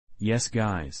Yes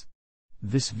guys.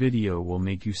 This video will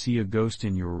make you see a ghost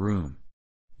in your room.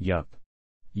 Yup.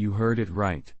 You heard it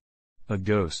right. A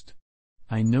ghost.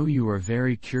 I know you are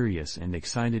very curious and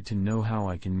excited to know how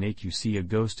I can make you see a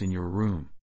ghost in your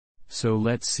room. So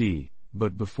let's see,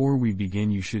 but before we begin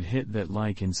you should hit that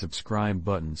like and subscribe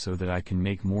button so that I can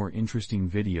make more interesting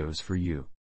videos for you.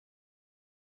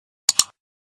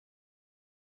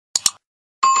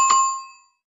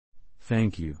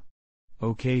 Thank you.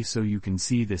 Okay, so you can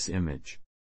see this image.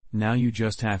 Now you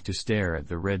just have to stare at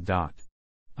the red dot.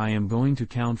 I am going to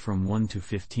count from 1 to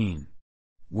 15.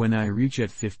 When I reach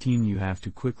at 15 you have to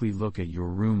quickly look at your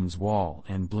room's wall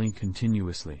and blink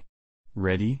continuously.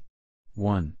 Ready?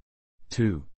 1,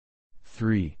 2,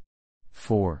 3,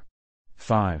 4,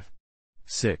 5,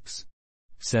 6,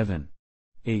 7,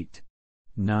 8,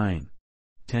 9,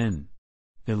 10,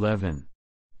 11,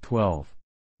 12,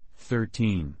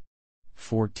 13,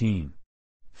 14,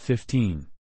 15.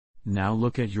 Now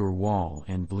look at your wall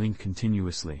and blink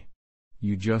continuously.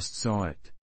 You just saw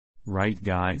it. Right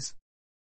guys?